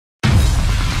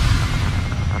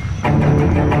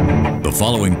The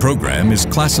following program is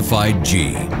classified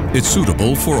G. It's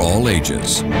suitable for all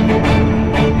ages.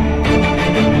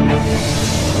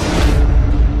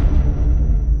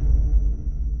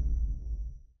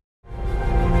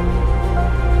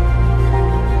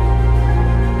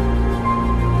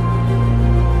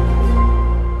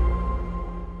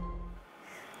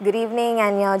 Good evening,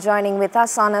 and you're joining with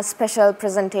us on a special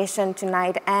presentation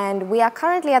tonight, and we are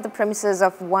currently at the premises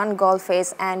of One Golf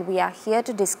Face, and we are here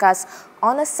to discuss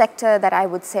on a sector that I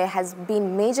would say has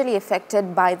been majorly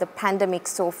affected by the pandemic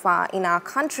so far in our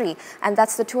country, and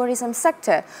that's the tourism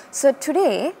sector. So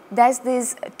today there's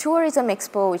this tourism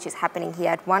expo which is happening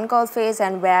here at One Golf Face,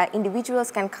 and where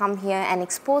individuals can come here and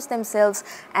expose themselves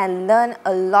and learn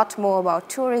a lot more about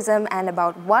tourism and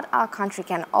about what our country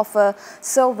can offer.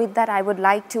 So with that, I would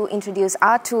like to introduce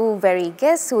our two very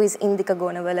guests, who is Indika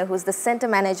Gonawela, who is the Center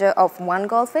Manager of One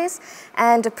Golf Face,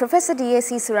 and Professor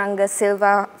DAC Suranga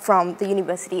Silva from the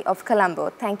University of Colombo.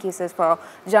 Thank you, sir, for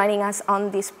joining us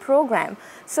on this program.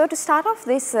 So to start off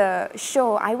this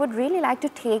show, I would really like to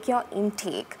take your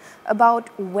intake about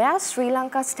where Sri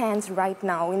Lanka stands right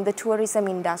now in the tourism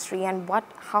industry, and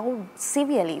how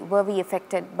severely were we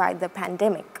affected by the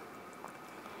pandemic.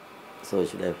 So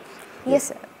should I? Yes,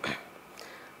 sir.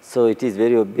 So it is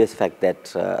very obvious fact that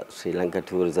Sri Lanka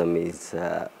tourism is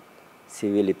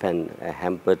severely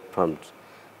hampered from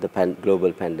the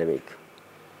global pandemic.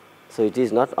 So it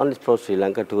is not only for Sri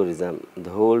Lanka tourism, the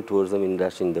whole tourism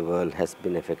industry in the world has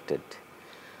been affected.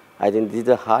 I think this is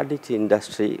the hardest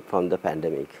industry from the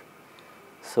pandemic.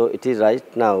 So it is right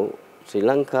now, Sri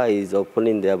Lanka is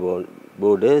opening their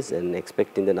borders and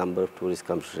expecting the number of tourists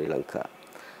come to Sri Lanka.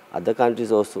 Other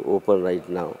countries also open right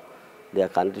now their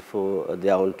country for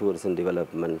their own tourism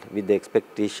development, with the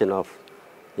expectation of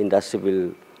industry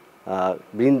will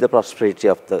bring the prosperity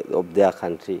of their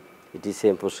country. It is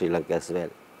same for Sri Lanka as well.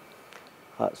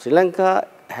 Sri Lanka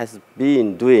has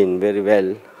been doing very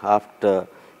well after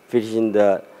finishing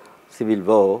the civil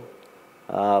war,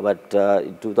 but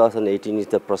 2018 is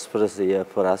the prosperous year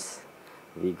for us.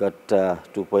 We got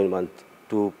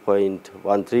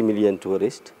 2.13 million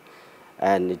tourists,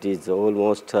 and it is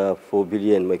almost 4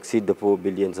 billion, exceed the 4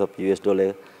 billions of US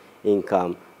dollar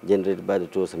income generated by the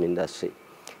tourism industry.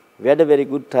 We had a very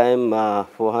good time. Around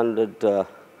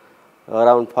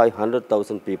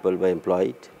 500,000 people were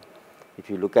employed. If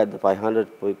you look at the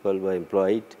 500 people were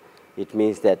employed, it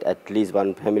means that at least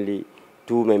one family,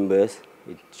 2 members,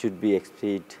 it should be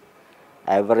exceed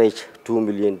average 2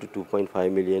 million to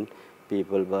 2.5 million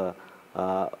people were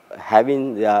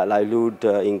having their livelihood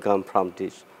income from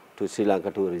this to Sri Lanka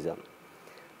tourism.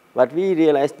 But we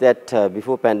realized that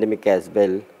before pandemic as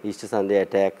well, Easter Sunday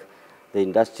attack, the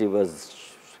industry was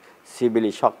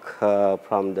severely shocked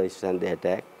from the Easter Sunday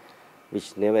attack,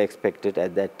 which never expected.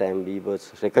 At that time. We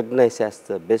was recognized as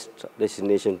the best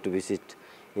destination to visit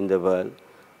in the world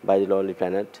by the Lonely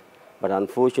Planet. But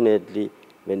unfortunately,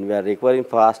 when we are recovering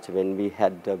fast, when we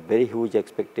had a very huge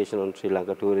expectation on Sri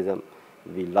Lanka tourism,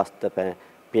 we lost the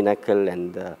pinnacle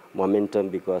and the momentum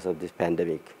because of this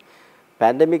pandemic.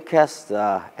 Pandemic has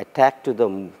attacked to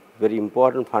the very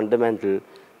important fundamental,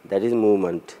 that is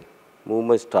movement.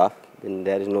 Movement stop, then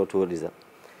there is no tourism.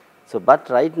 So, but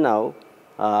right now,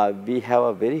 we have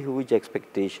a very huge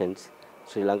expectations.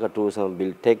 Sri Lanka tourism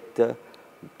will take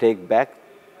back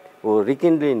or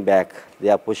rekindling back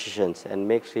their positions and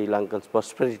make Sri Lanka's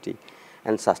prosperity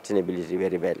and sustainability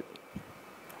very well.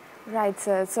 Right,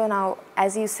 sir. So now,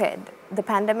 as you said, the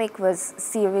pandemic was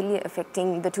severely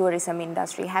affecting the tourism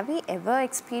industry. Have we ever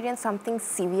experienced something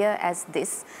severe as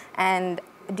this? And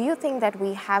do you think that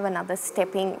we have another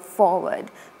stepping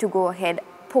forward to go ahead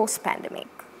post-pandemic?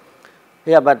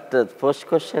 Yeah, but the first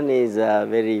question is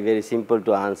very, very simple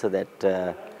to answer, that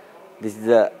this is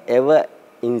the ever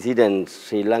incident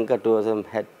Sri Lanka tourism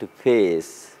had to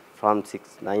face from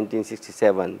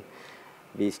 1967.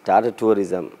 We started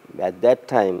tourism. At that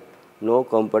time, no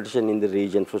competition in the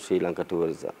region for Sri Lanka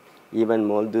tourism. Even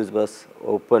Maldives was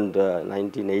opened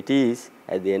 1980s,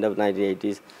 at the end of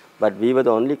 1980s, but we were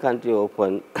the only country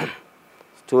open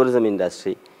tourism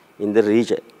industry in the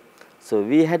region. So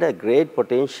we had a great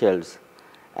potentials.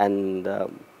 And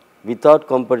without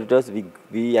competitors,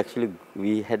 we actually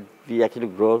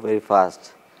grow very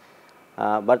fast.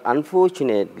 But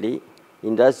unfortunately,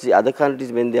 industry, other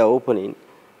countries, when they are opening,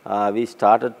 we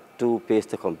started to face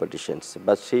the competitions.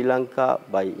 But Sri Lanka,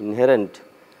 by inherent,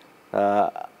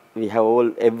 we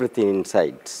have everything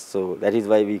inside. So that is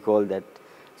why we call that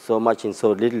so much in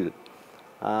so little.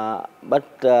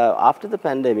 But after the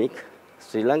pandemic,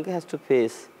 Sri Lanka has to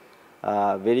face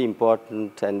very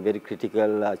important and very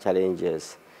critical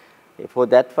challenges. For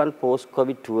that one,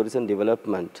 post-COVID tourism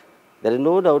development There is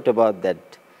no doubt about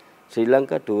that. Sri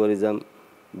Lanka tourism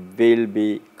will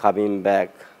be coming back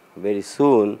very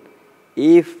soon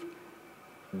if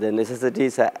the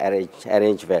necessities are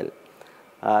arranged well.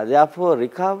 Therefore,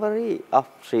 recovery of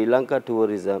Sri Lanka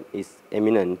tourism is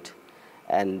imminent,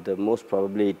 and most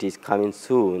probably it is coming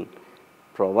soon,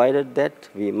 provided that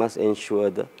we must ensure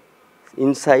the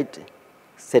insight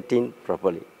set in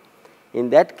properly. In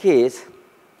that case,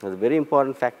 the very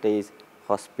important factor is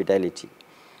hospitality.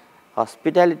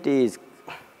 Hospitality is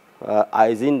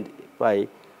in by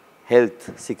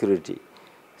health security.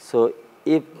 So,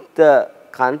 if the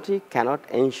country cannot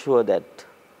ensure that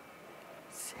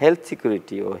health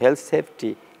security or health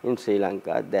safety in Sri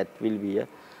Lanka, that will be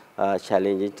a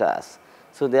challenging task.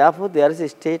 So, therefore, there is a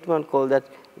statement called that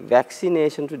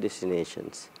vaccination to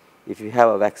destinations. If you have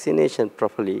a vaccination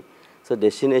properly, so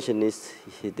destination is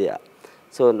there.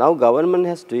 So, now government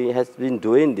has been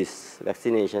doing this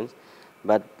vaccinations,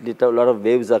 but a lot of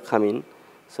waves are coming.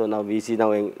 So, now we see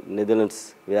now in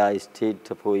Netherlands, where I stayed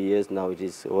for 4 years, now it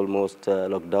is almost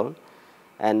locked down.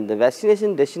 And the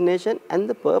vaccination destination and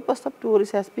the purpose of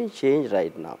tourists has been changed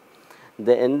right now.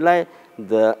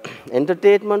 The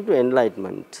entertainment to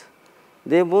enlightenment.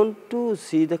 They want to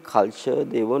see the culture,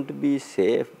 they want to be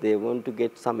safe, they want to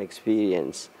get some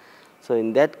experience. So,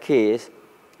 in that case,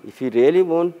 if we really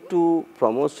want to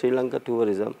promote Sri Lanka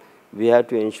tourism, we have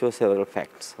to ensure several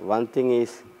facts. One thing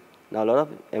is, now a lot of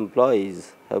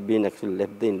employees have been actually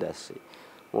left the industry.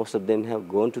 Most of them have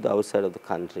gone to the outside of the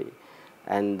country,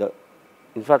 and the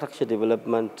infrastructure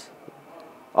development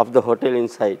of the hotel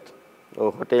inside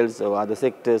or hotels or other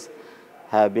sectors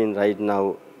have been right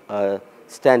now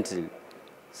standstill.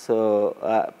 So,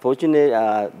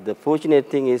 the fortunate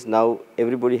thing is now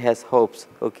everybody has hopes,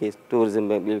 okay, tourism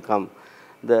will come.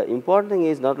 The important thing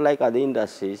is not like other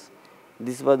industries,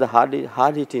 this was the hard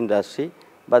hit industry,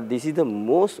 but this is the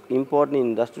most important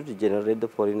industry to generate the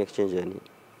foreign exchange journey.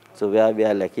 So, where we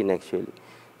are lacking actually.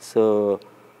 So,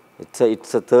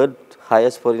 it's a third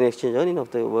highest foreign exchange earning of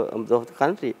the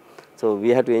country. So, we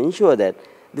have to ensure that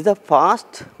these are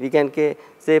fast, we can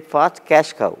say fast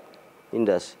cash cow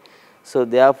industry. So,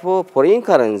 therefore, foreign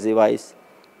currency wise,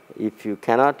 if you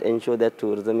cannot ensure that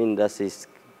tourism industry is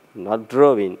not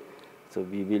growing, so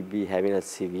we will be having a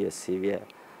severe,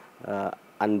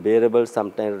 unbearable,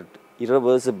 sometimes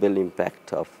irreversible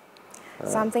impact of.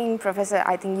 Something, Professor,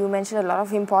 I think you mentioned a lot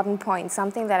of important points.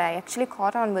 Something that I actually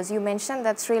caught on was you mentioned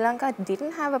that Sri Lanka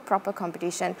didn't have a proper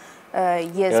competition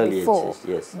years before,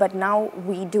 yes. But now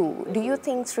we do. Do you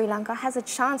think Sri Lanka has a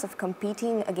chance of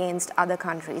competing against other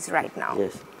countries right now?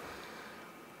 Yes.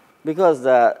 Because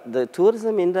the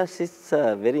tourism industry is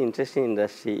a very interesting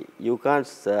industry. You can't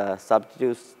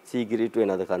substitute Sigiri to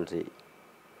another country.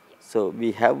 So,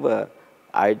 we have a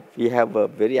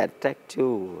very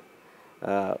attractive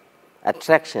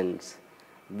attractions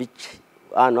which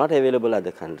are not available in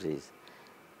other countries.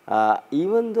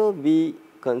 Even though we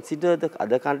consider the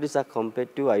other countries are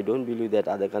competitive, I don't believe that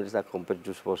other countries are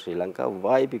competitive for Sri Lanka.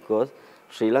 Why? Because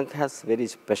Sri Lanka has very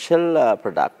special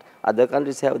product. Other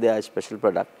countries have their special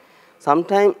product.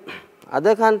 Sometimes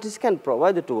other countries can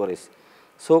provide the tourists.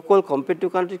 So-called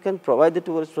competitive countries can provide the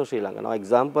tourists for Sri Lanka. Now,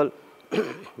 example,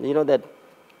 you know that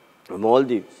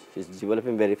Maldives is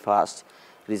developing very fast.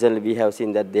 Recently, we have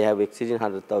seen that they have exceeded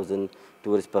 100,000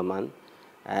 tourists per month,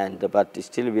 but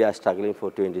still we are struggling for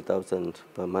 20,000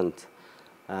 per month.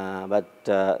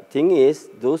 But thing is,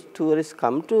 those tourists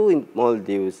come to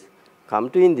Maldives,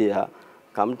 come to India,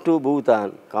 come to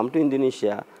Bhutan, come to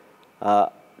Indonesia.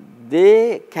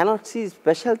 They cannot see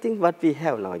special things what we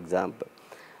have now. Example,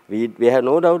 we have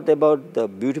no doubt about the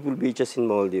beautiful beaches in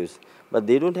Maldives, but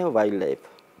they don't have wildlife.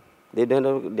 They don't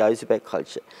have diversified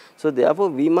culture. So, therefore,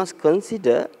 we must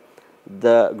consider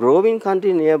the growing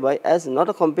country nearby as not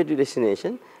a competitive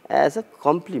destination, as a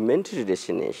complementary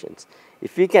destinations.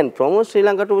 If we can promote Sri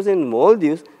Lanka tourism in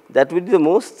Maldives, that would be the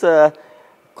most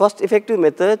cost-effective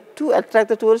method to attract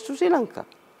the tourists to Sri Lanka.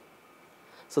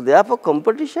 So, therefore,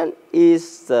 competition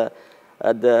is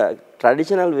the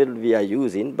traditional way we are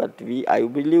using, but I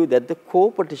believe that the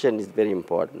co-opetition is very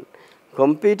important.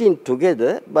 Competing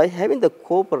together by having the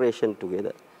cooperation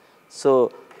together.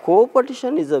 So,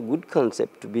 co-opetition is a good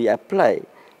concept to be applied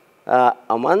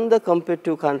among the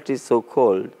competitive countries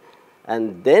so-called,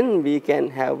 and then we can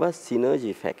have a synergy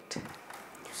effect.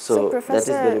 So,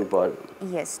 Professor, that is very important.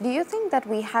 Yes. Do you think that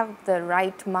we have the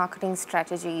right marketing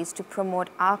strategies to promote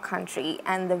our country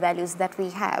and the values that we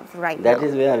have right now? That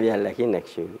is where we are lacking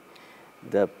actually.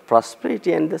 The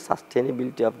prosperity and the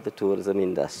sustainability of the tourism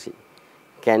industry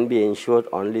can be ensured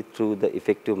only through the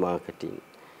effective marketing,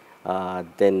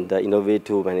 then the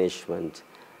innovative management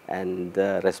and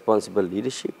the responsible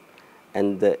leadership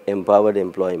and the empowered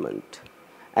employment.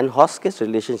 And host-guest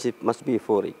relationship must be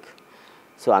euphoric.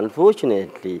 So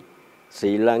unfortunately,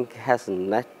 Sri Lanka has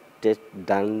not yet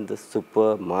done the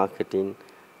super marketing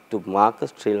to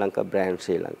market Sri Lanka brand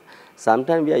Sri Lanka.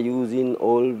 Sometimes we are using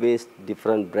always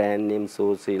different brand names,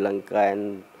 so Sri Lanka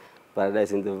and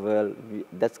Paradise in the World.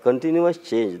 That's continuous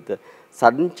change. The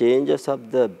sudden changes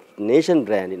of the nation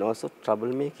brand is also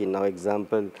troublemaking. Now,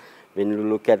 example, when you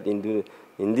look at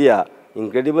India,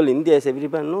 Incredible India, as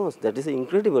everyone knows, that is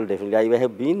incredible, definitely. I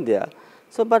have been there.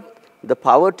 So, but the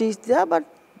poverty is there, but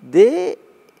they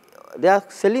are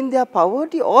selling their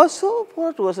poverty also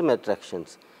for tourism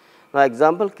attractions. Now,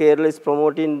 example, Kerala is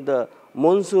promoting the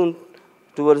monsoon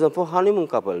tourism for honeymoon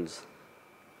couples.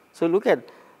 So, look at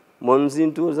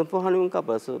monsoon tourism for honeymoon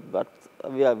couples. So, but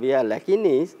we are lacking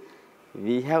is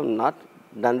we have not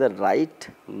done the right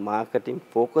marketing,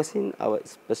 focusing our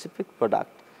specific product,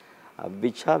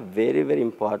 which are very, very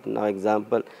important. Now,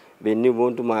 example, when you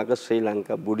want to market Sri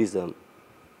Lanka, Buddhism,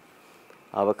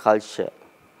 our culture,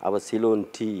 our Ceylon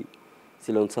tea,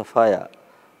 Ceylon sapphire,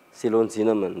 Ceylon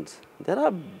cinnamons, there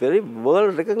are very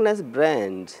world-recognized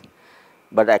brands.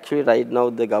 But actually, right now,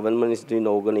 the government is doing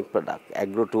organic product,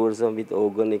 agro-tourism with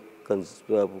organic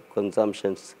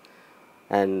consumptions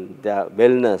and their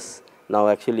wellness. Now,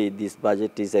 actually, this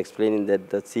budget is explaining that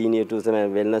the senior tourism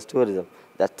and wellness tourism,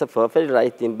 that's the perfect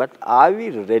right thing. But are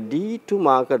we ready to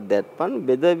market that one?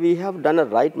 Whether we have done a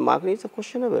right marketing is a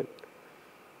questionable.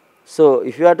 So,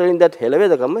 if you are telling that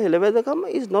Helavedakama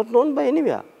is not known by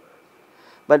anywhere.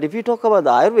 But if you talk about the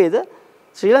Ayurveda,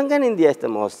 Sri Lanka and India is the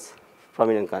most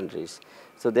prominent countries.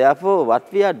 So, therefore,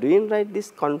 what we are doing right,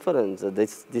 this conference,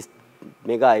 this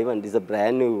mega event is a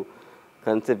brand new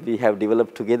concept we have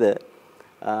developed together.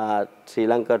 Sri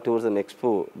Lanka Tourism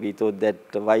Expo, we thought that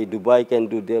why Dubai can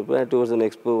do their tourism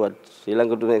expo, but Sri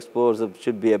Lanka Tourism Expo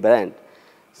should be a brand.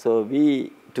 So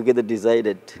we together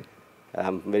decided.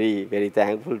 I'm very, very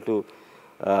thankful to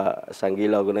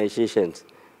Shangila organizations.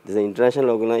 This is an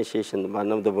international organization,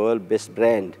 one of the world's best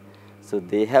brand. So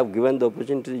they have given the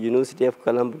opportunity to the University of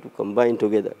Colombo to combine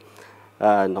together.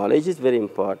 Knowledge is very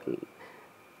important.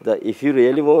 If you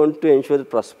really want to ensure the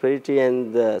prosperity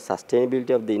and the sustainability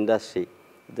of the industry,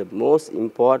 the most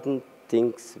important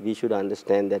things we should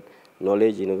understand that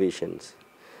knowledge innovations.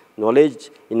 Knowledge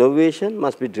innovation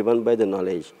must be driven by the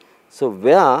knowledge. So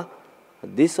where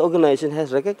this organization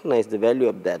has recognized the value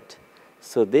of that.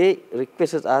 So they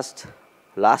requested us,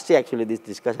 last year actually this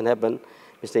discussion happened,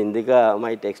 Mr. Indika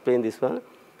might explain this one.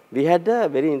 We had a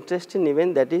very interesting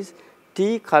event, that is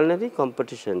tea culinary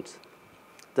competitions.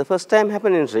 The first time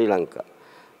happened in Sri Lanka.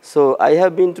 So I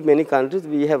have been to many countries.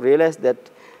 We have realized that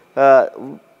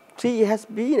tea has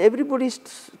been, everybody is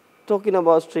talking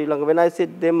about Sri Lanka. When I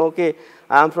said them, okay,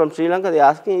 I am from Sri Lanka, they are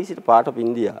asking, is it a part of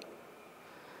India?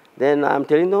 Then I am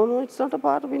telling, no, it's not a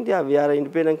part of India. We are an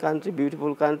independent country,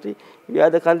 beautiful country. We are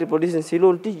the country producing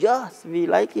Ceylon tea. Yes, we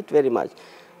like it very much.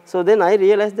 So then I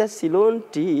realized that Ceylon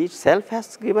tea itself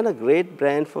has given a great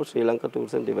brand for Sri Lanka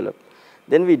tourism development.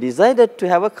 Then we decided to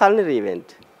have a culinary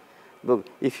event. But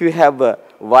if you have a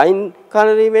wine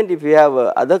culinary event, if you have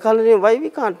other culinary event, why we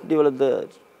can't develop the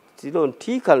Ceylon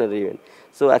tea culinary event?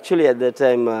 So actually at that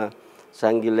time,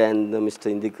 Shangila and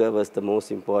Mr. Indika was the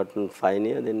most important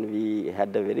pioneer. Then we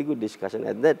had a very good discussion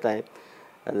at that time.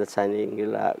 And the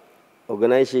Shangila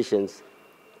organizations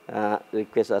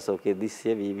request us, okay, this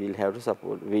year we will have to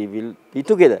support, we will be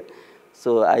together.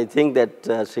 So I think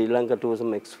that Sri Lanka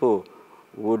Tourism Expo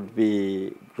would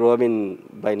be growing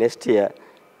by next year.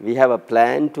 We have a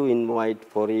plan to invite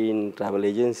foreign travel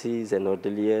agencies and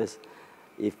hoteliers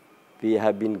if we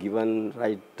have been given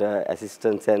right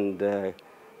assistance and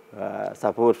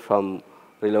support from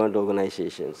relevant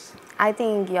organizations. I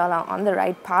think you all are on the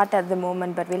right path at the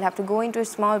moment, but we'll have to go into a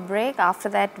small break. After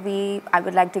that, I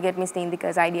would like to get Mr.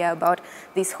 Indika's idea about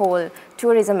this whole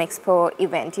Tourism Expo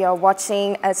event. You're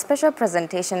watching a special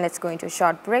presentation. Let's go into a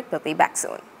short break. We'll be back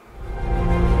soon.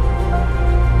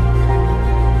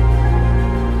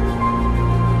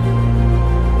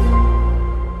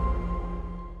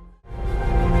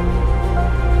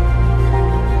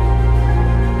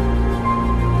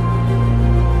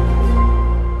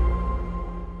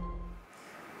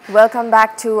 Welcome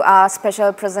back to our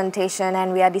special presentation,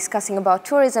 and we are discussing about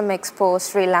Tourism Expo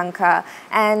Sri Lanka.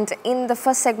 And in the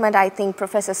first segment, I think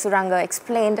Professor Suranga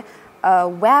explained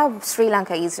where Sri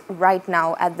Lanka is right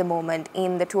now at the moment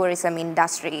in the tourism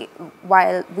industry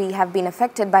while we have been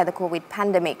affected by the COVID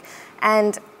pandemic.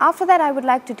 And after that, I would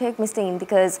like to take Mr.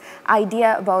 Indika's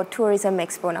idea about Tourism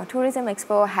Expo. Now, Tourism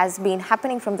Expo has been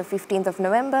happening from the 15th of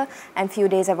November, and few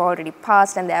days have already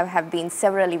passed, and there have been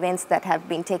several events that have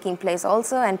been taking place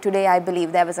also. And today, I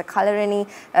believe there was a culinary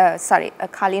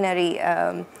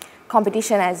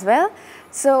competition as well.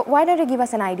 So why don't you give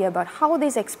us an idea about how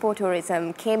this expo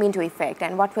tourism came into effect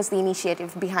and what was the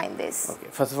initiative behind this? Okay.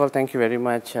 First of all, thank you very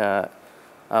much for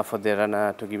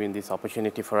Derana to giving this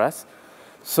opportunity for us.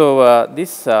 So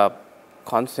this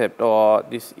concept or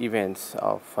these events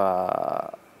of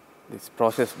this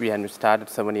process we had started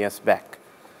 7 years back.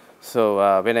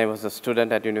 So when I was a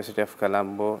student at University of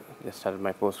Colombo, I started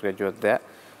my postgraduate there.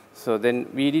 So then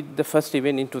we did the first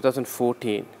event in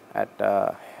 2014 at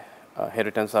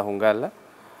Heritage Galle.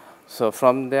 So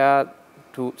from there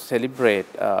to celebrate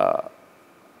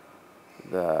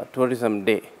the tourism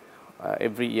day,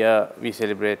 every year we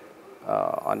celebrate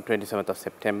on 27th of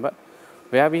September.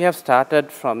 Where we have started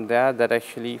from there, that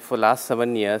actually for last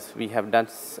 7 years we have done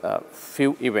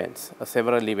few events,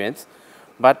 several events,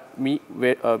 but we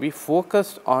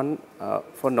focused on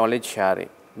for knowledge sharing,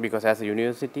 because as a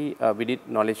university we did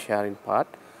knowledge sharing part.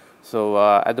 So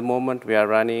at the moment we are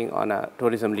running on a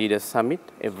tourism leaders summit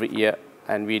every year,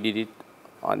 and we did it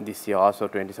on this year also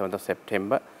 27th of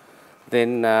September.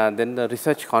 Then the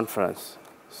research conference,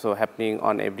 so happening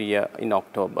on every year in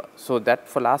October. So that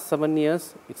for last 7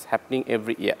 years it's happening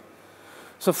every year.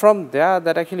 So from there,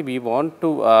 that actually we want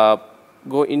to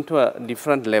go into a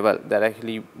different level, that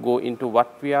actually go into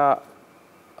what we are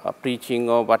preaching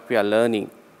or what we are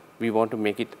learning. We want to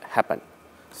make it happen.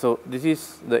 So this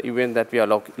is the event that we are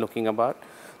looking about.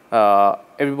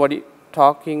 Everybody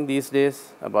talking these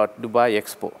days about Dubai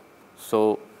Expo.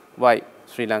 So why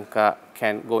Sri Lanka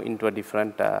can go into a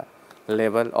different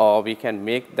level, or we can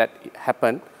make that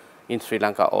happen in Sri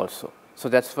Lanka also. So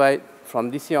that's why from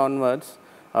this year onwards,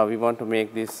 we want to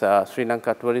make this Sri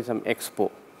Lanka Tourism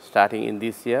Expo starting in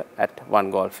this year at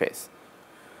One Golf Phase.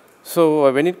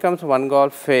 So when it comes to One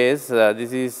Golf Phase,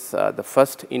 this is the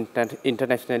first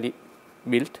internationally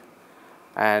built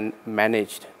and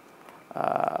managed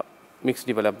mixed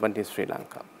development in Sri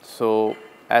Lanka. So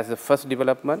as the first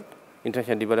development,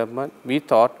 international development, we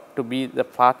thought to be the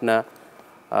partner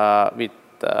with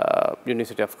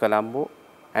University of Colombo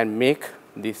and make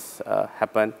this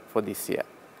happen for this year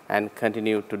and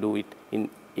continue to do it in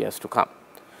years to come.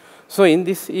 So in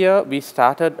this year, we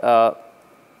started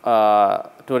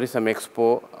Tourism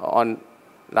Expo on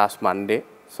last Monday.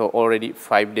 So already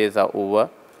 5 days are over.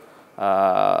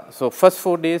 So first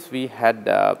 4 days we had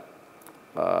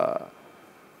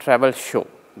travel show.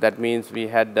 That means we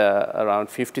had around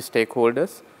 50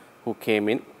 stakeholders who came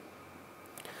in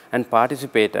and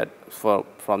participated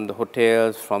from the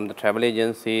hotels, from the travel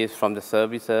agencies, from the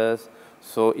services.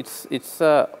 So it's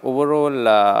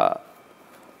overall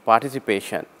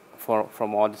participation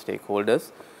from all the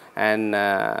stakeholders, and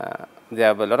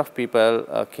there were a lot of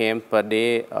people came per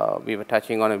day. We were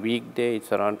touching on a weekday.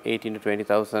 It's around 18 to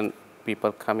 20,000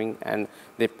 people coming, and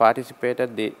they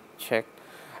participated. They checked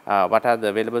what are the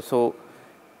available. So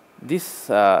this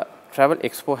travel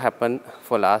expo happened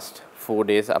for last 4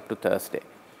 days up to Thursday.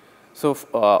 So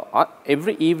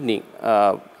every evening,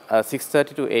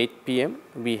 6:30 to 8 p.m.,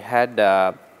 we had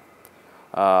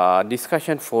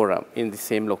discussion forum in the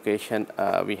same location.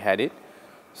 We had it.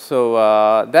 So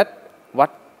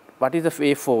what is the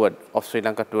way forward of Sri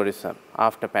Lanka tourism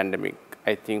after pandemic?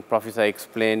 I think Professor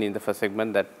explained in the first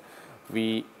segment that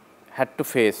we had to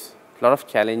face a lot of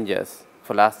challenges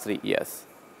for last 3 years.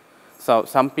 So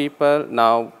some people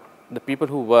now, the people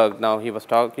who work now, he was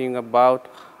talking about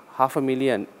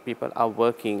 500,000 people are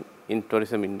working in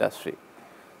tourism industry.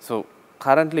 So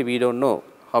currently we don't know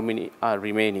how many are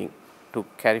remaining to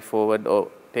carry forward or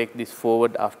take this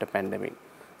forward after pandemic.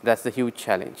 That's the huge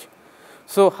challenge.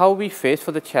 So how we face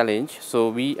for the challenge? So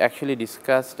we actually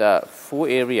discussed 4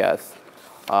 areas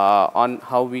on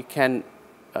how we can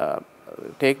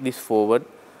take this forward,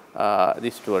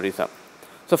 this tourism.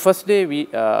 So first day we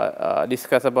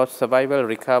discuss about survival,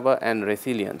 recover and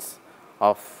resilience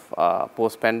of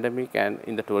post-pandemic and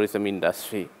in the tourism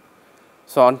industry.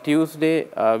 So on Tuesday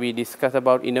we discuss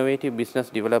about innovative business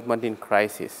development in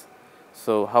crisis.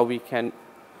 So how we can,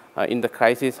 in the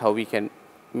crisis, how we can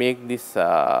make this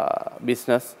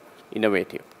business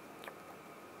innovative.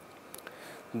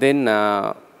 Then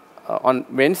on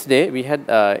Wednesday we had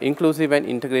inclusive and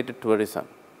integrated tourism.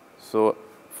 So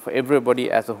for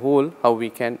everybody as a whole, how we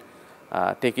can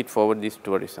take it forward, this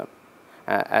tourism.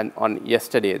 and on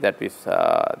yesterday, that is,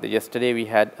 yesterday we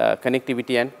had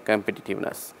connectivity and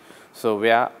competitiveness. So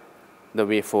where the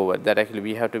way forward, that actually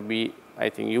we have to be, I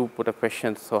think you put a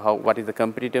question, so what is the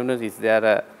competitiveness? Is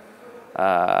there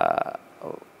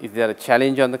a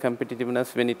challenge on the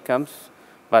competitiveness when it comes?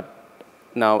 But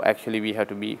now actually we have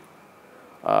to be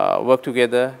work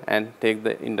together and take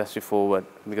the industry forward,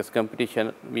 because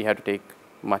competition we have to take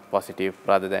much positive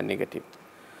rather than negative.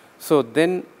 So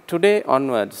then today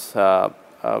onwards,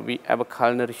 we have a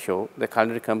culinary show. The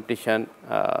culinary competition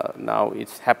now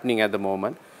it's happening at the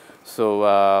moment.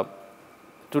 So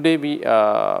today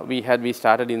we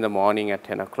started in the morning at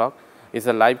 10 o'clock. It's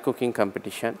a live cooking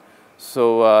competition.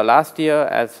 So last year,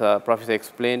 as Professor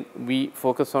explained, we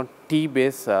focus on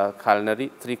tea-based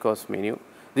culinary 3-course menu.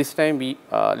 This time we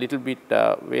little bit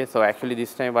way. So actually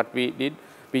this time what we did,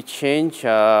 we changed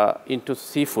into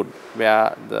seafood,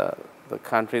 where the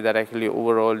country that actually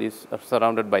overall is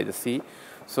surrounded by the sea.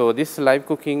 So this live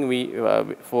cooking, we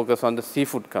focus on the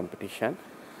seafood competition,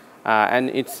 and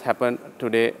it's happened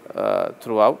today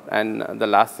throughout, and the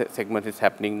last segment is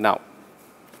happening now.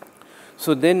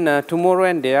 So then tomorrow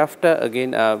and day after,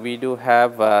 again we do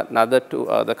have another two.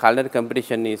 The culinary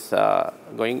competition is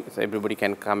going, so everybody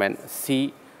can come and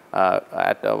see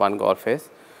at One Golf Fest.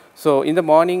 So in the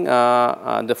morning,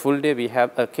 the full day, we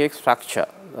have a cake structure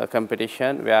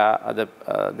competition, where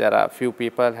there are few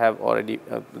people have already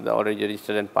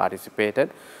registered and participated.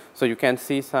 So you can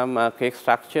see some cake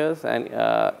structures and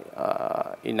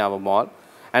in our mall,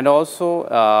 and also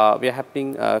we are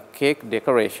having cake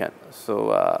decoration.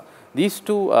 So these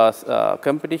two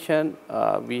competition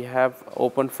we have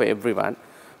opened for everyone,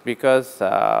 because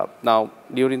now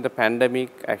during the pandemic,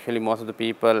 actually most of the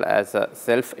people as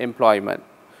self-employment.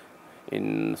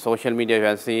 In social media, you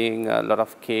are seeing a lot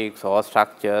of cakes or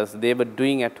structures they were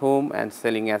doing at home and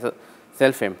selling as a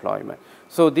self-employment.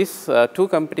 So this two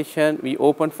competition we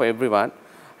opened for everyone,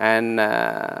 and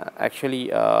actually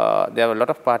there were a lot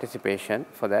of participation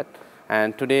for that.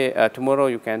 And today, tomorrow,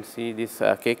 you can see this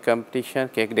cake competition,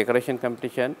 cake decoration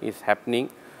competition is happening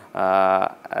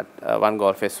at One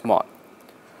Golf Fest Mall.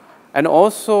 And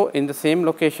also in the same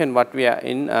location what we are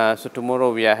in, so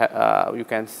tomorrow we are, you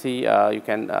can see, you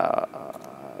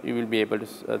will be able to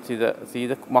see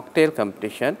the mocktail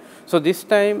competition. So this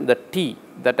time the tea,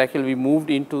 that actually we moved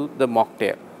into the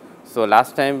mocktail. So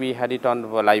last time we had it on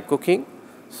for live cooking.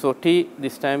 So tea,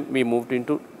 this time we moved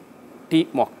into tea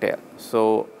mocktail.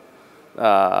 So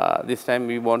this time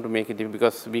we want to make it,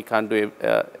 because we can't do it,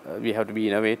 we have to be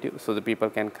innovative, so the people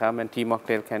can come and tea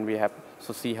mocktail can be happy.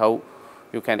 So see how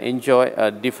you can enjoy a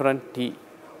different tea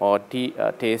or tea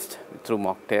taste through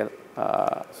mocktail.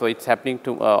 So it's happening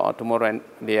tomorrow and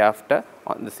day after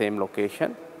on the same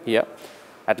location here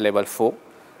at level 4.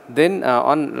 Then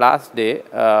on last day,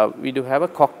 we do have a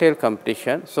cocktail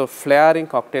competition. So flaring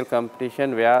cocktail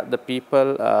competition, where the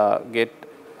people get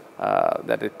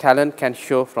that the talent can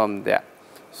show from there.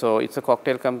 So it's a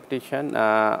cocktail competition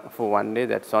for one day,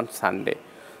 that's on Sunday.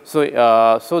 So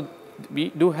so we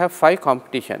do have 5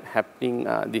 competition happening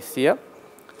this year.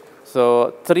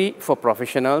 So 3 for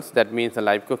professionals, that means the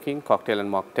live cooking, cocktail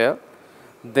and mocktail.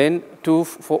 Then 2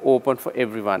 for open for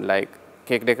everyone, like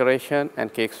cake decoration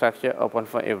and cake structure open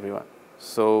for everyone.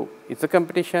 So it's a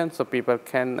competition, so people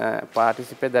can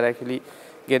participate, that actually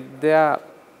get their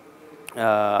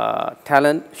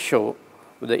talent show.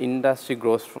 The industry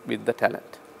grows with the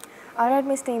talent. All right,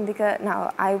 Mr. Indika,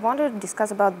 now I want to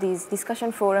discuss about these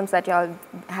discussion forums that you all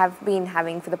have been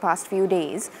having for the past few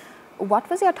days. What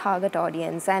was your target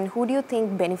audience, and who do you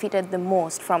think benefited the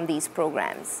most from these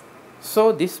programs?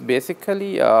 So this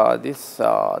basically, this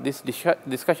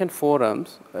discussion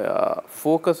forums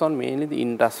focus on mainly the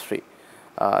industry.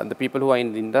 The people who are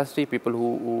in the industry, people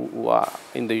who are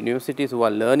in the universities, who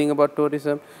are learning about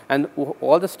tourism, and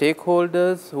all the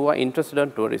stakeholders who are interested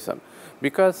in tourism.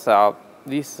 Because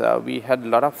we had a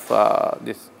lot of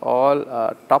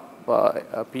top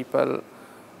people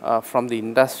from the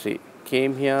industry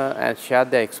came here and shared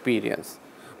their experience.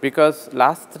 Because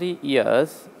last 3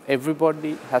 years,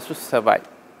 everybody has to survive.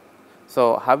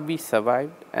 So how we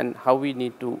survived and how we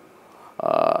need to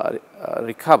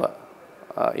recover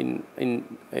in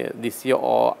this year,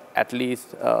 or at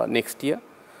least next year.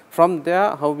 From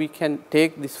there, how we can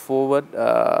take this forward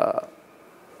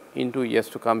into years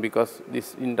to come, because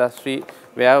this industry,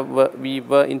 where we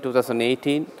were in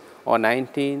 2018 or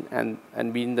 19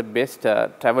 and being the best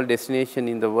travel destination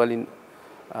in the world in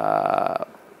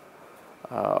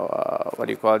what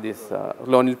do you call this,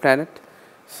 Lonely Planet.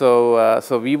 So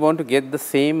so we want to get the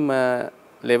same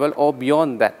level or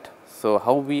beyond that. So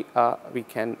how we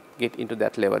can get into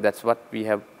that level, that's what we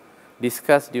have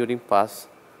discussed during past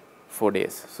 4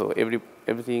 days. So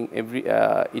everything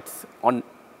it's on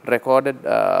recorded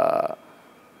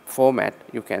format.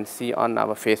 You can see on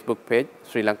our Facebook page,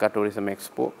 Sri Lanka Tourism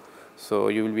Expo. So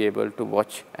you will be able to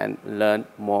watch and learn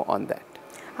more on that.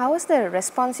 How was the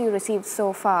response you received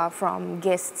so far from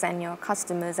guests and your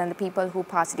customers and the people who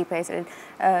participated?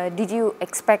 Did you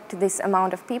expect this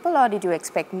amount of people, or did you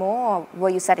expect more, or were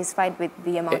you satisfied with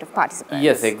the amount of participants?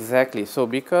 Yes, exactly. So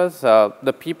because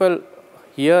the people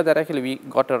here that actually we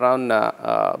got around,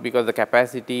 because the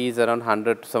capacity is around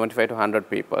 75 to 100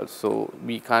 people. So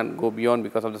we can't go beyond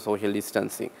because of the social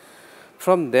distancing.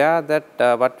 From there,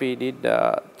 that what we did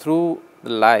through the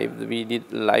live, we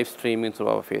did live streaming through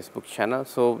our Facebook channel.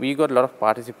 So we got a lot of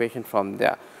participation from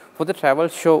there. For the travel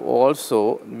show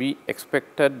also, we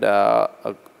expected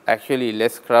actually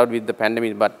less crowd with the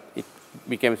pandemic, but it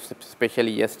became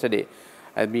especially yesterday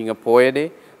as being a Poya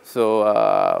day.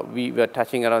 So we were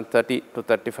touching around 30 to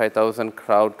 35,000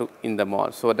 crowd in the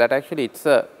mall. So that actually it's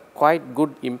a quite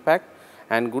good impact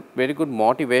and very good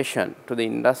motivation to the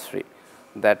industry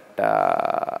that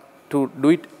to do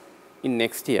it in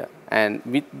next year, and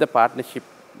with the partnership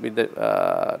with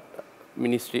the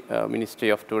Ministry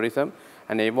of Tourism,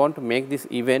 and I want to make this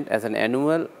event as an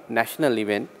annual national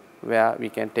event where we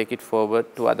can take it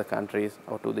forward to other countries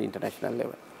or to the international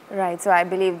level. Right, so I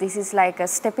believe this is like a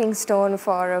stepping stone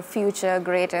for a future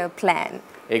greater plan.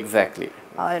 Exactly.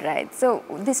 All right, so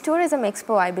this Tourism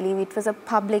Expo, I believe it was a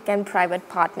public and private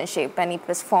partnership, and it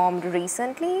was formed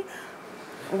recently.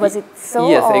 Was it so,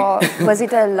 yes, or was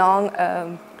it a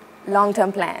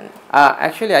long-term plan?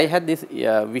 Actually, I had this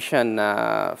vision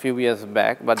a few years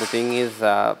back, but the thing is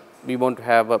we want to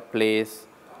have a place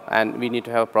and we need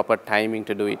to have a proper timing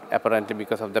to do it. Apparently,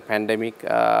 because of the pandemic,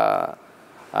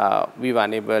 we were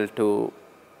unable to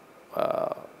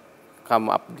come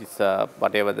up with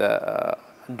whatever the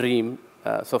dream.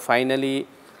 So finally,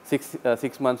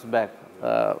 six months back,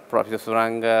 Professor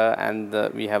Suranga and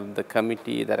we have the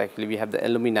committee that actually we have the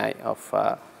alumni of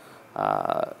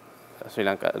Sri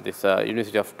Lanka, this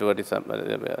University of Tourism,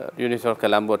 University of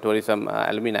Colombo Tourism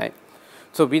alumni.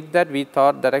 So with that, we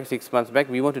thought that 6 months back,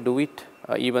 we want to do it,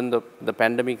 even though the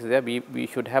pandemic is there, we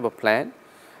should have a plan.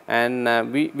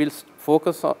 And we will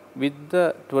focus on with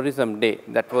the tourism day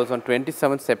that was on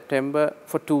 27th September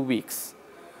for 2 weeks.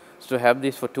 So to have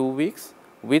this for 2 weeks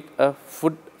with a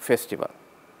food festival.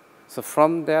 So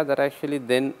from there, that actually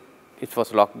then it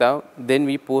was locked down. Then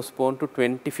we postponed to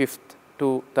 25th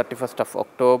to 31st of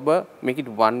October, make it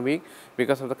 1 week.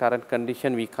 Because of the current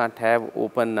condition, we can't have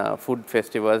open food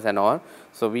festivals and all.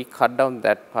 So we cut down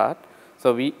that part.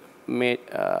 So we made,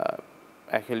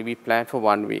 actually we planned for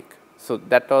 1 week. So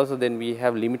that also then we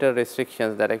have limited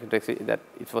restrictions that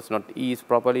it was not eased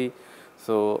properly.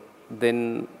 So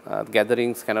then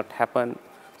gatherings cannot happen.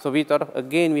 So we thought of,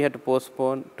 again we had to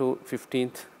postpone to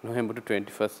 15th November to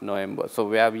 21st November. So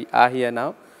where we are here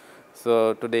now.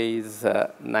 So today is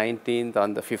 19th,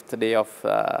 on the 5th day of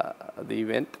the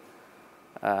event.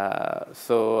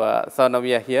 So now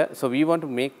we are here. So we want to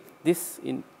make this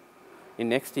in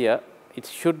next year. It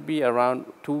should be around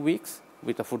 2 weeks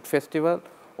with a food festival,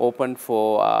 open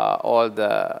for all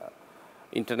the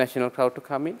international crowd to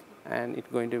come in, and it's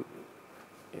going to,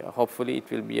 hopefully it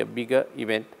will be a bigger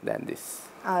event than this.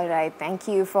 All right, thank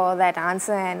you for that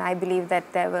answer, and I believe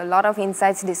that there were a lot of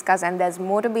insights discussed and there's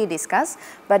more to be discussed.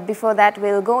 But before that,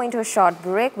 we'll go into a short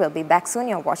break. We'll be back soon.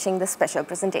 You're watching the special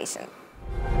presentation.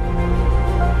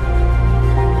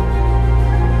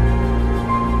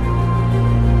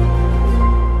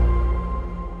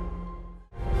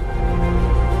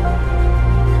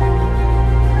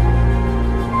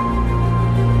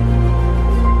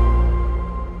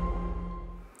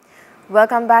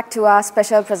 Welcome back to our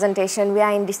special presentation. We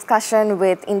are in discussion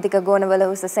with Indika Gonawela,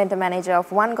 who is the Center Manager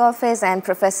of One Golf Face, and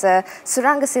Professor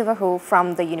Suranga Silva, who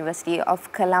from the University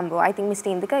of Colombo. I think, Mr.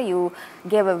 Indika, you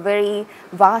gave a very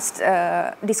vast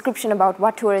description about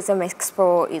what Tourism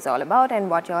Expo is all about and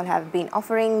what you all have been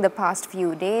offering the past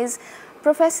few days.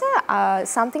 Professor,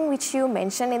 something which you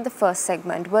mentioned in the first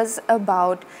segment was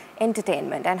about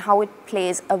entertainment and how it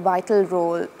plays a vital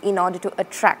role in order to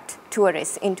attract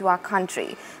tourists into our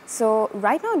country. So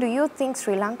right now, do you think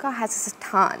Sri Lanka has a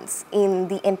stance in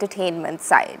the entertainment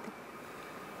side?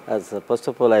 First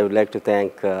of all, I would like to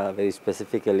thank very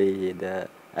specifically the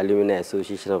Alumni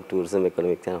Association of Tourism,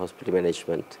 Economics and Hospitality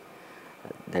Management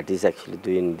that is actually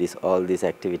doing all these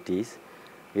activities.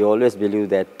 We always believe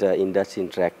that industry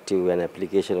interactive and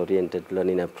application-oriented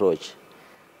learning approach.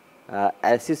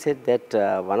 As you said, that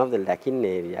one of the lacking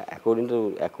area, according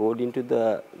to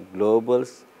the global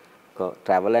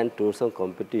travel and tourism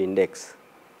competitive index,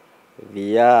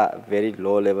 we are very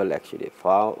low level actually,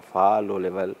 far low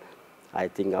level I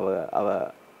think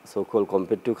our so-called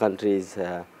competitive countries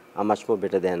are much more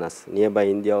better than us. Nearby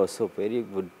India also very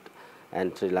good,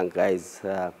 and Sri Lanka is,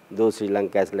 though Sri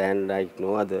Lanka has land like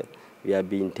no other, we have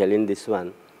been telling this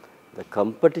one, the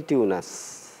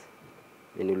competitiveness,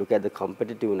 when you look at the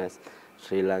competitiveness,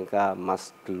 Sri Lanka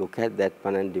must look at that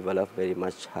one and develop very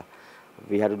much.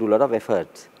 We have to do a lot of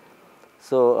effort.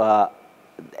 So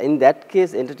in that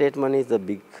case, entertainment is a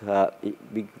big,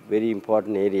 very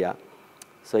important area.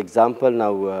 So example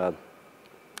now,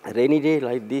 rainy day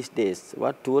like these days,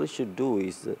 what tourists should do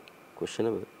is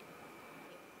questionable.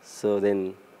 So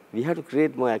then we have to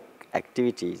create more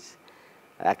activities.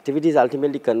 Activities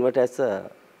ultimately convert as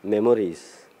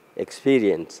memories,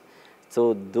 experience.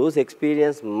 So those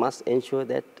experience must ensure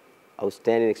that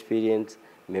outstanding experience,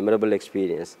 memorable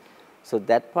experience. So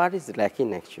that part is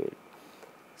lacking actually.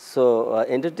 So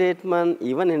entertainment,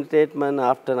 even entertainment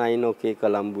after 9 OK,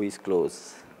 Colombo is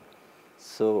closed.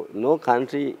 So no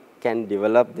country can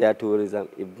develop their tourism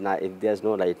if there's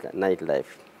no nightlife.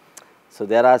 So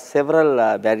there are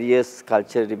several barriers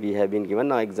culturally we have been given.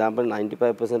 Now example,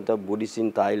 95% of Buddhists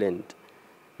in Thailand,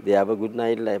 they have a good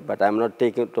nightlife, but I'm not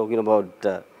talking about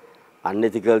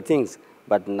unethical things.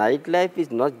 But nightlife is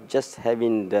not just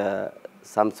having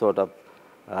some sort of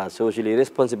socially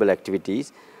responsible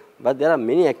activities, but there are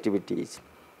many activities.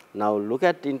 Now look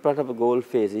at in front of a gold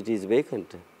face, it is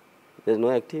vacant. There's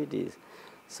no activities.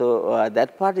 So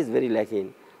that part is very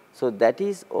lacking. So that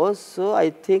is also, I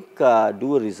think,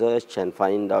 do research and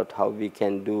find out how we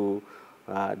can do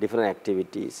different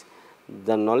activities.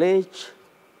 The knowledge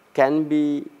can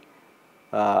be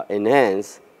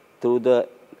enhanced through the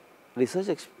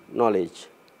research knowledge.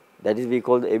 That is, we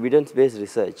call the evidence-based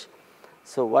research.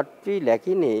 So what we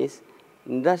lacking is,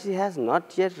 industry has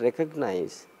not yet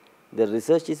recognized the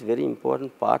research is very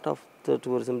important part of the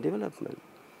tourism development.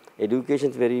 Education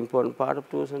is very important part of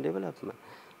tourism development.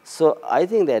 So I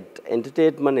think that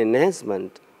entertainment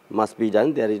enhancement must be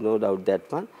done. There is no doubt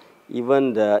that one.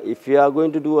 Even if you are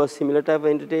going to do a similar type of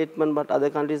entertainment, but other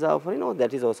countries are offering, no,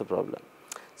 that is also a problem.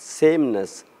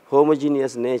 Sameness,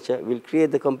 homogeneous nature will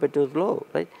create the competitive law,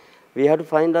 right? We have to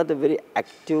find out the very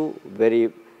active,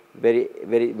 very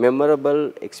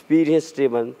memorable,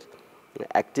 experience-driven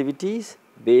activities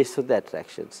based on the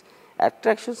attractions.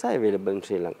 Attractions are available in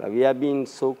Sri Lanka. We have been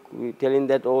telling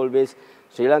that always.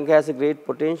 Sri Lanka has a great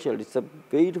potential. It's a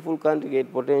beautiful country,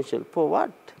 great potential. For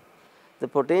what? The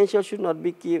potential should not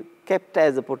be kept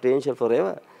as a potential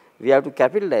forever. We have to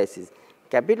capitalize it.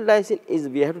 Capitalizing is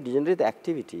we have to generate the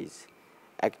activities.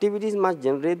 Activities must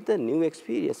generate the new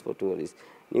experience for tourists.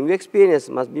 New experience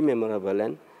must be memorable,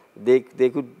 and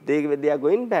they are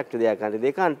going back to their country.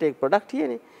 They can't take product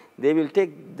here. They will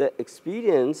take the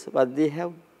experience what they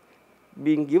have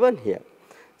been given here.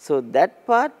 So that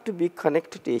part to be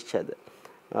connected to each other.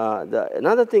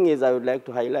 Another thing is I would like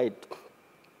to highlight,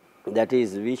 that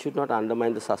is we should not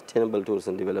undermine the sustainable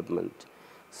tourism development.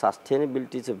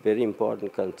 Sustainability is a very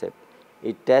important concept.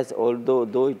 It has,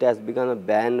 though it has become a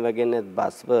bandwagon as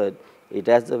buzzword, it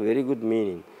has a very good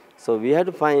meaning. So we have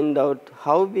to find out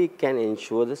how we can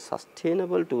ensure the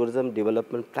sustainable tourism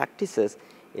development practices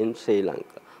in Sri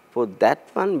Lanka. For that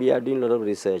one, we are doing a lot of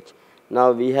research.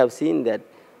 Now we have seen that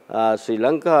Sri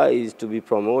Lanka is to be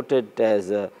promoted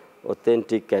as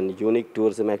authentic and unique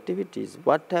tourism activities.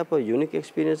 What type of unique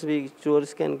experience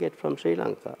tourists can get from Sri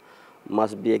Lanka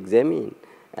must be examined,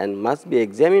 and must be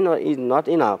examined or is not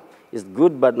enough. It's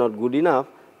good but not good enough.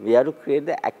 We have to create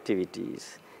the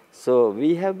activities. So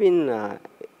we have been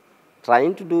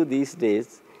trying to do these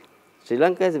days. Sri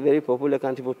Lanka is a very popular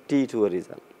country for tea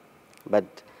tourism, but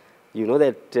you know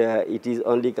that it is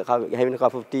only having a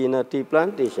cup of tea in a tea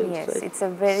plantation. Yes, right? It's a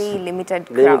very limited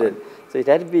crowd. So it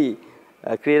had to be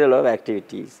create a lot of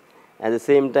activities. At the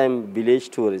same time, village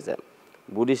tourism,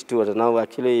 Buddhist tourism. Now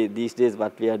actually these days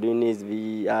what we are doing is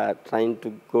we are trying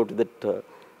to go to the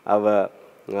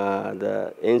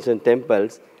ancient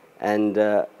temples, and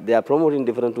they are promoting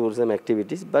different tourism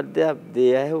activities, but they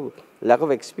have lack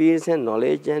of experience and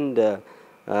knowledge and to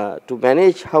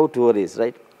manage how tourists,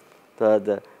 right?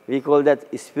 We call that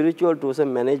spiritual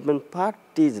tourism management part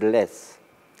is less.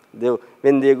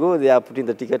 When they go, they are putting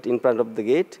the ticket in front of the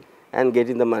gate and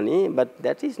getting the money, but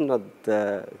that is not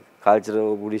the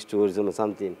cultural Buddhist tourism or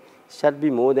something. It should be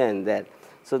more than that.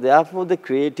 So therefore, the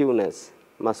creativeness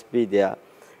must be there.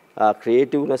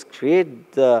 Creativeness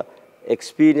create the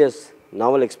experience,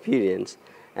 novel experience,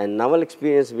 and novel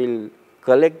experience will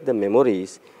collect the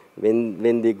memories.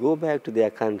 When they go back to their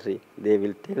country, they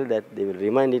will tell that, they will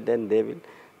remind it, and they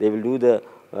will do the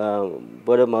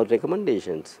word of mouth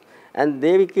recommendations, and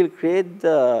they will create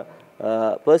the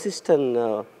persistent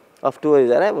of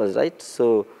tourist arrivals, right?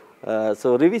 So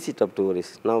so revisit of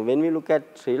tourists. Now, when we look at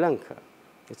Sri Lanka,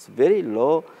 it's very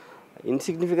low,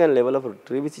 insignificant level of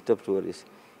revisit of tourists.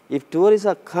 If tourists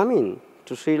are coming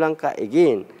to Sri Lanka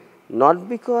again, not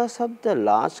because of the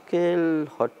large-scale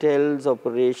hotels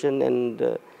operation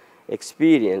and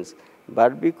experience,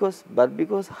 but because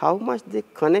how much they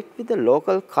connect with the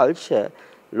local culture,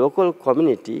 local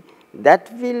community,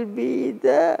 that will be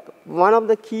the one of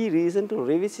the key reasons to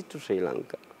revisit to Sri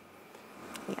Lanka.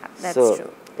 Yeah, that's so,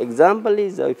 true. Example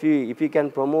is if you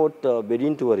can promote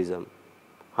wedding tourism,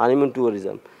 honeymoon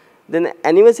tourism, then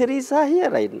anniversaries are here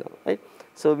right now, right?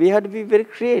 So we have to be very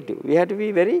creative. We have to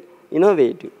be very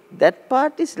innovative. That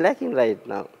part is lacking right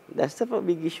now. That's the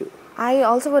big issue. I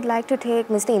also would like to take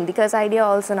Mr. Indika's idea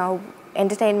also now.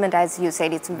 Entertainment, as you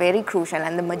said, it's very crucial,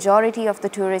 and the majority of the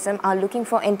tourism are looking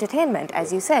for entertainment,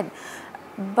 as you said.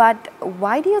 But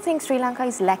why do you think Sri Lanka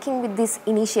is lacking with this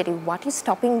initiative? What is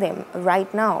stopping them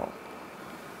right now?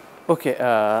 Okay,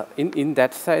 in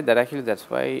that side, that's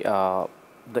why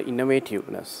the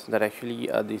innovativeness, that actually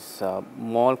this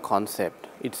mall concept,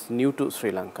 it's new to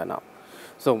Sri Lanka now.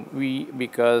 So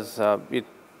because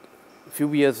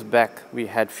few years back we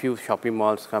had few shopping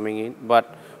malls coming in,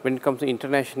 but when it comes to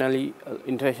international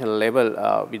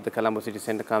level, with the Colombo city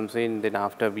center comes in, then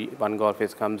after One Golf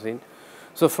Face comes in.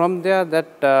 So from there,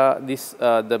 that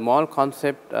the mall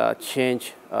concept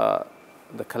changed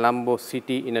the Colombo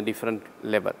city in a different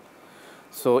level.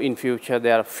 So in future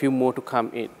there are a few more to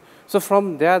come in. So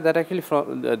from there, that actually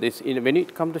from when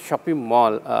it comes to shopping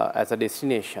mall as a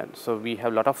destination, so we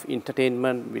have a lot of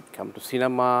entertainment. We come to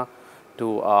cinema.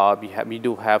 We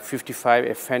do have 55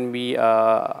 F&B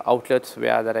outlets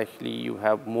where that actually you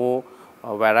have more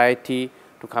variety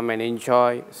to come and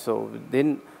enjoy. So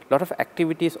then a lot of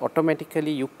activities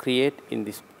automatically you create in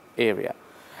this area,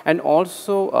 and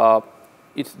also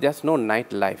there's no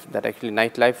nightlife. That actually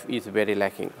nightlife is very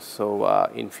lacking. So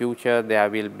in future there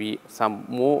will be some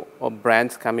more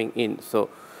brands coming in. So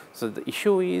the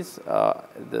issue is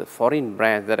the foreign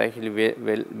brands, that actually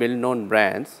well-known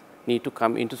brands, need to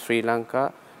come into Sri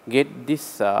Lanka, get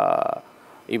this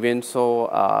event, so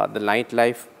the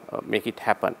nightlife make it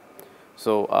happen.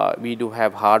 So we do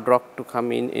have Hard Rock to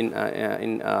come in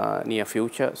near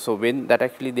future. So when that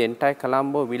actually the entire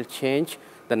Colombo will change,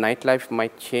 the nightlife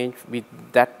might change with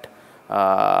that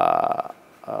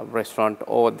restaurant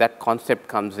or that concept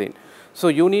comes in. So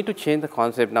you need to change the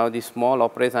concept. Now the mall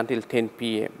operates until 10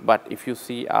 p.m. But if you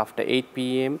see after 8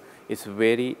 p.m. it's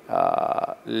very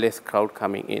less crowd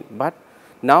coming in. But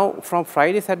now from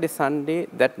Friday, Saturday, Sunday,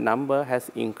 that number has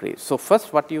increased. So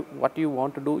first what you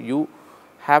want to do, you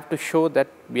have to show that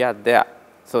we are there.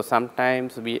 So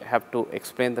sometimes we have to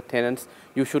explain the tenants,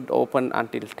 you should open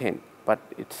until 10. But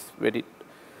it's very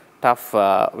tough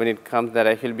when it comes that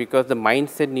actually, because the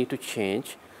mindset need to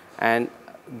change, and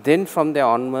then from there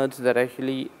onwards that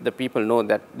actually the people know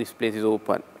that this place is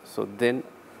open. So then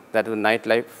that the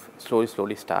nightlife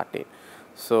slowly starting.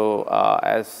 So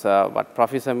as what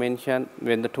Professor mentioned,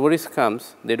 when the tourist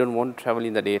comes, they don't want to travel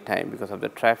in the daytime because of the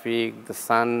traffic, the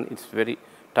sun. It's very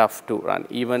tough to run.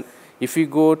 Even if you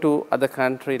go to other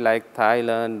country like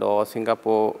Thailand or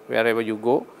Singapore, wherever you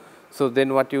go, so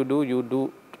then what you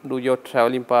do your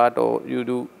traveling part, or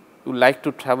you like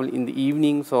to travel in the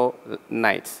evenings or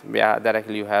nights, where that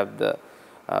actually you have the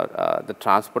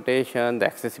transportation, the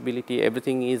accessibility,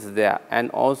 everything is there,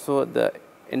 and also the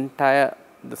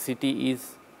city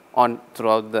is on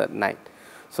throughout the night.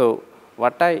 So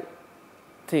what I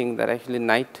think that actually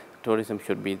night tourism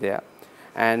should be there,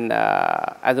 and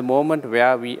at the moment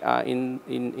where we are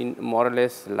in more or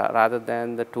less, rather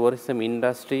than the tourism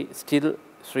industry, still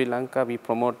Sri Lanka we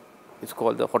promote, it's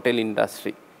called the hotel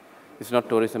industry. It's not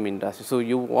tourism industry. So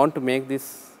you want to make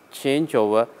this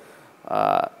changeover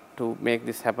to make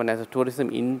this happen as a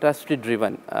tourism industry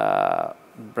driven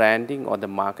branding, or the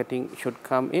marketing should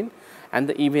come in, and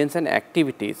the events and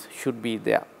activities should be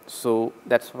there. So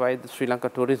that's why the Sri Lanka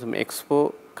Tourism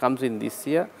Expo comes in this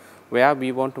year, where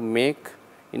we want to make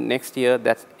in next year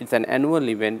that it's an annual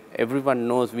event. Everyone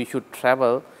knows we should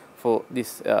travel for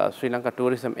this Sri Lanka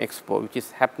Tourism Expo, which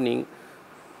is happening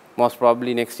most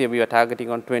probably next year. We are targeting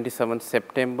on 27th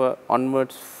September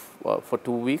onwards for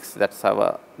 2 weeks. That's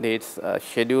our dates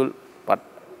schedule. But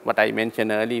what I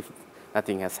mentioned earlier,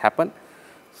 nothing has happened.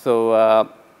 So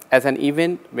as an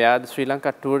event where the Sri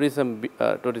Lanka Tourism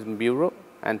Bureau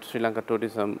and Sri Lanka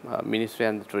Tourism Ministry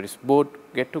and the Tourist Board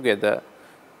get together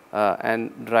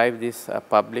and drive this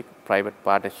public-private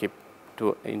partnership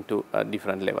into a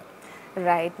different level.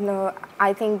 Right. No,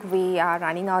 I think we are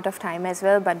running out of time as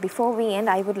well. But before we end,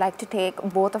 I would like to take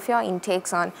both of your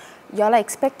intakes on, y'all are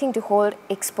expecting to hold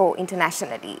Expo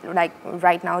internationally. Like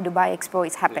right now, Dubai Expo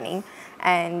is happening, yes,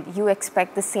 and you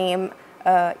expect the same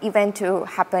event to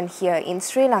happen here in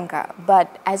Sri Lanka.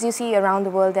 But as you see around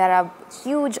the world, there are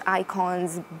huge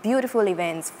icons, beautiful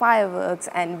events, fireworks,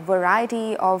 and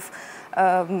variety of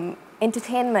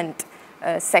entertainment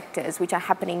sectors which are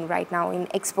happening right now in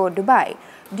Expo Dubai.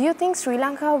 Do you think Sri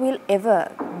Lanka will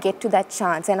ever get to that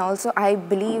chance? And also, I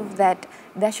believe that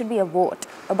there should be a vote.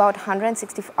 About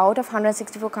 160, out of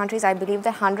 164 countries, I believe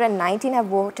that 119 have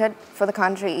voted for the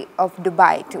country of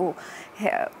Dubai to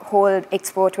hold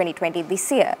Expo 2020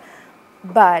 this year.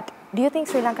 But do you think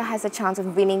Sri Lanka has a chance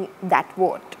of winning that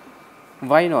vote?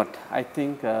 Why not? I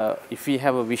think if we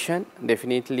have a vision,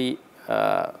 definitely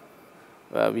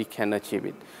we can achieve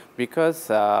it. Because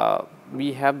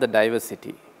we have the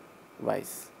diversity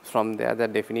wise. From there,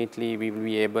 that definitely we will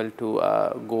be able to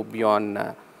go beyond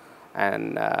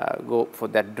and go for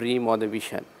that dream or the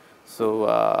vision. So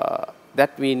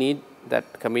that we need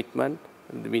that commitment,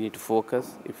 we need to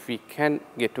focus. If we can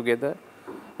get together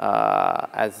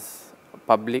as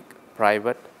public,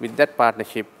 private, with that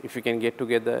partnership, if we can get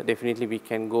together, definitely we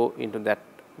can go into that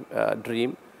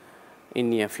dream in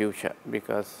near future,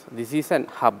 because this is an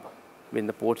hub when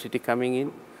the port city coming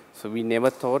in. So we never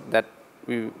thought that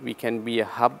we can be a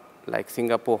hub like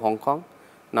Singapore, Hong Kong.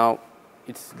 Now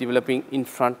it's developing in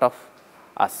front of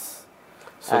us.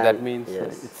 So that means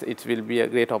yes, it will be a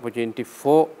great opportunity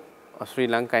for Sri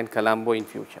Lanka and Colombo in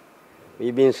future.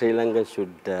 We being Sri Lanka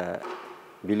should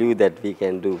believe that we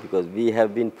can do, because we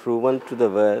have been proven to the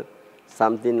world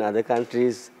something other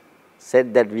countries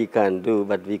said that we can't do,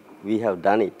 but we have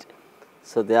done it.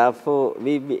 So therefore,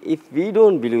 if we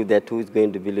don't believe that, who is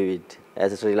going to believe it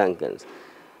as Sri Lankans?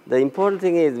 The important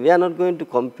thing is we are not going to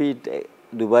compete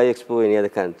Dubai Expo or any other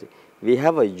country. We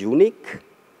have a unique,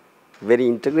 very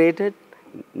integrated,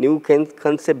 new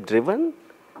concept driven,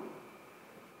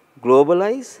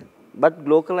 globalized, but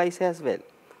localized as well.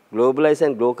 Globalized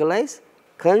and localized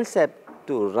concept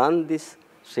to run this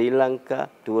Sri Lanka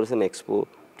Tourism Expo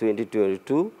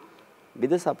 2022 with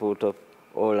the support of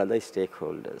all other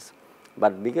stakeholders.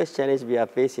 But biggest challenge we are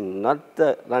facing, not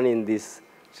the running this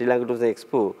Sri Lanka Tourism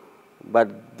Expo,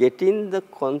 but getting the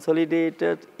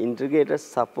consolidated, integrated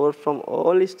support from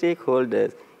all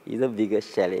stakeholders is the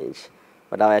biggest challenge.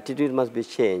 But our attitude must be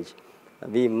changed.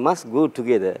 We must go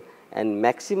together and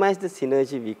maximize the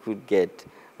synergy we could get,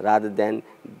 rather than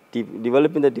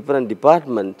developing the different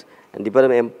department and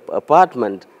different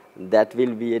apartment that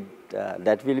will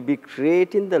be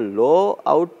creating the low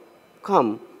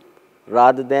outcome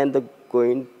rather than the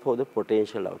going for the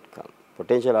potential outcome.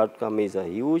 Potential outcome is a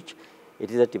huge, it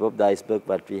is a tip of the iceberg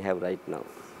what we have right now.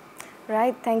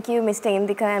 Right, thank you Mr.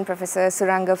 Indika and Professor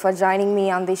Suranga for joining me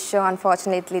on this show.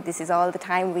 Unfortunately, this is all the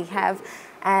time we have,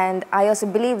 and I also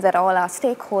believe that all our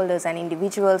stakeholders and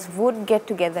individuals would get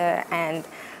together and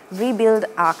rebuild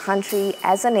our country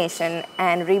as a nation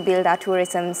and rebuild our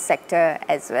tourism sector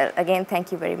as well. Again,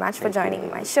 thank you very much for joining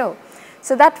my show.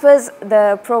 So that was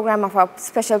the program of our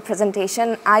special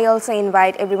presentation. I also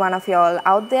invite every one of you all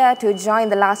out there to join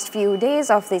the last few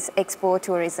days of this Expo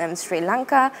Tourism Sri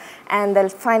Lanka, and the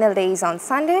final day is on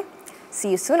Sunday. See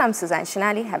you soon. I'm Suzanne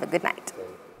Shinali. Have a good night.